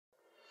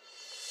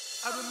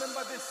I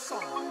remember this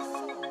song.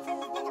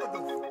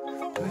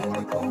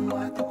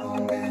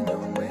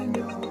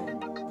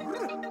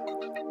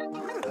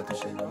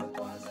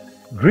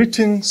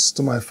 Greetings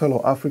to my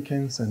fellow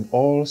Africans and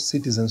all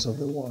citizens of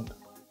the world.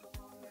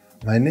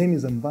 My name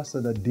is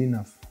Ambassador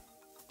D-Naff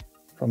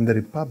from the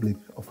Republic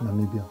of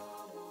Namibia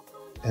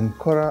and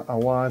KORA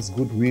awards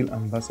Goodwill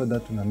Ambassador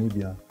to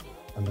Namibia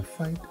on the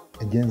fight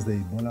against the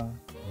Ebola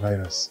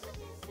virus.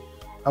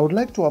 I would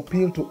like to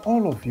appeal to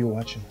all of you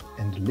watching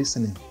and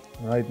listening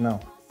right now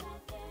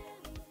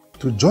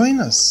to join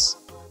us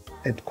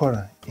at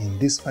KORA in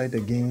this fight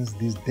against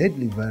this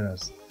deadly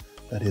virus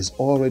that has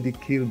already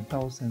killed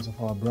thousands of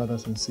our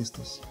brothers and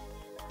sisters.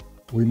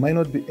 We might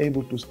not be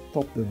able to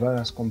stop the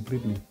virus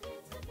completely,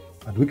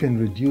 but we can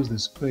reduce the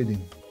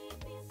spreading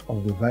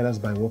of the virus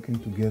by working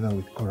together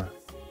with KORA.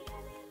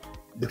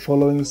 The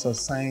following are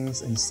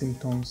signs and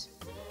symptoms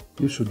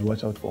you should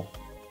watch out for: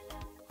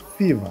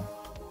 fever,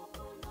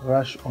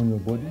 rash on your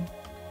body,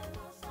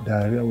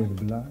 diarrhea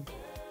with blood,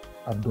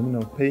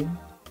 abdominal pain,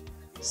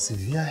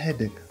 severe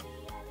headache,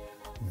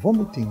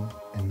 vomiting,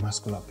 and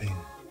muscular pain.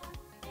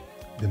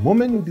 The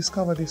moment you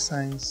discover these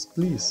signs,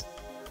 please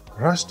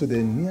rush to the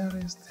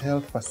nearest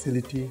health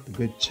facility to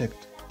get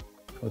checked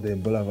for the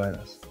Ebola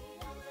virus.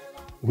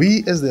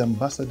 We, as the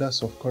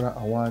ambassadors of KORA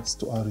awards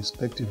to our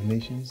respective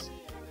nations,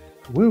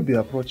 will be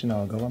approaching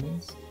our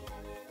governments,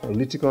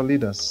 political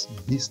leaders,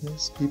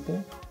 business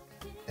people,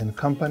 and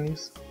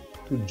companies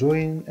to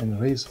join and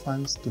raise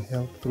funds to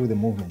help through the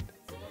movement.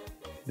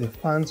 The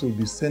funds will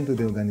be sent to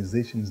the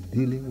organizations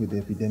dealing with the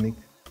epidemic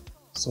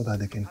so that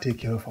they can take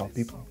care of our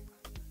people.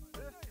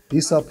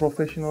 These are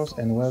professionals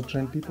and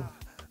well-trained people,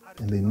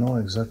 and they know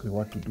exactly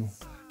what to do.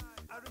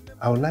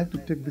 I would like to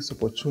take this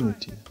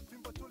opportunity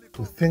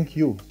to thank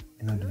you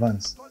in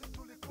advance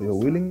for your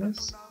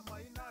willingness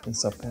and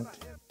support.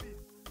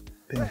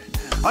 Thank you.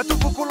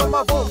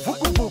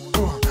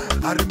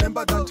 I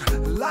remember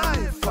that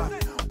life.